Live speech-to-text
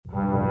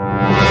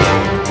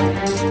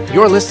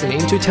You're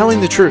listening to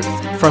Telling the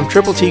Truth from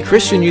Triple T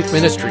Christian Youth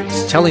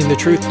Ministries, telling the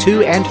truth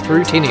to and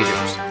through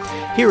teenagers.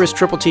 Here is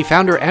Triple T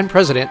founder and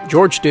president,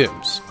 George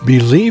Dooms.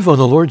 Believe on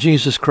the Lord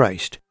Jesus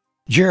Christ.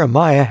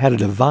 Jeremiah had a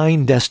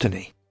divine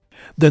destiny.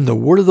 Then the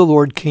word of the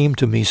Lord came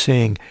to me,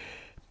 saying,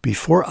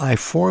 Before I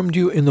formed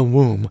you in the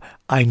womb,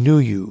 I knew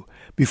you.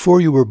 Before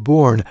you were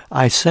born,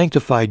 I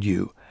sanctified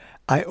you.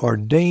 I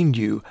ordained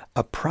you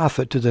a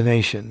prophet to the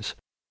nations.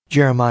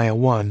 Jeremiah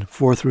 1,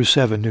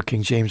 4-7, New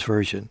King James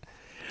Version.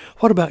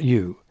 What about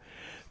you?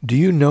 Do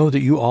you know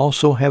that you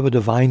also have a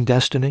divine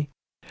destiny?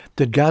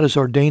 That God has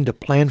ordained a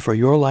plan for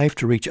your life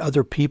to reach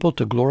other people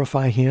to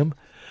glorify Him?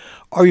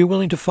 Are you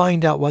willing to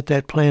find out what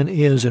that plan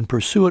is and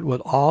pursue it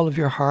with all of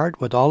your heart,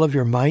 with all of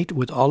your might,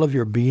 with all of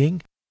your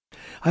being?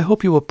 I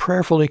hope you will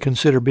prayerfully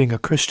consider being a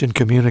Christian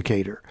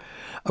communicator,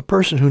 a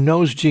person who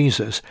knows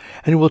Jesus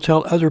and who will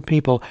tell other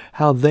people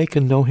how they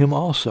can know Him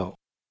also.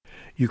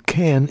 You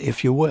can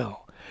if you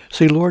will.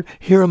 Say, Lord,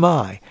 here am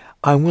I.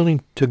 I'm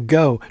willing to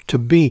go, to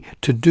be,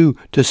 to do,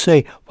 to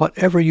say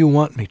whatever you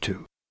want me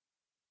to.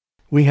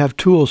 We have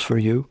tools for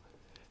you,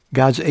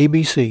 God's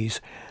ABCs.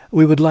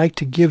 We would like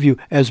to give you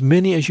as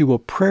many as you will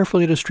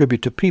prayerfully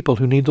distribute to people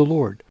who need the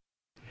Lord.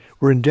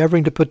 We're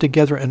endeavoring to put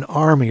together an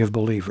army of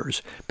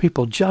believers,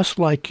 people just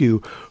like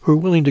you who are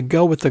willing to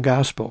go with the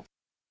gospel.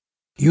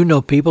 You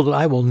know people that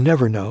I will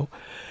never know,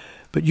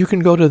 but you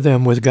can go to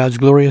them with God's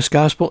glorious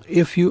gospel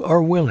if you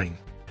are willing.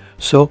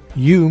 So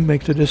you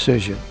make the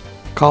decision.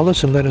 Call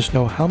us and let us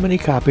know how many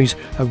copies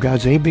of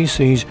God's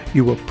ABCs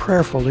you will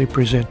prayerfully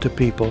present to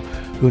people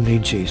who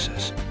need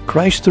Jesus.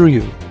 Christ through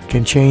you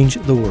can change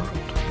the world.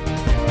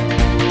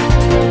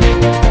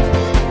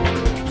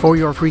 For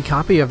your free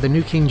copy of the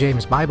New King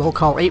James Bible,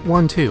 call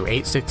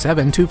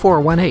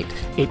 812-867-2418,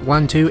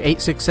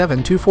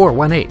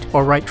 812-867-2418,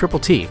 or write Triple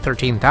T,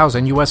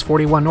 13,000 U.S.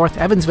 41 North,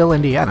 Evansville,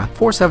 Indiana,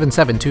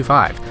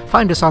 47725.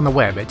 Find us on the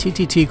web at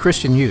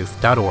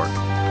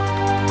tttchristianyouth.org.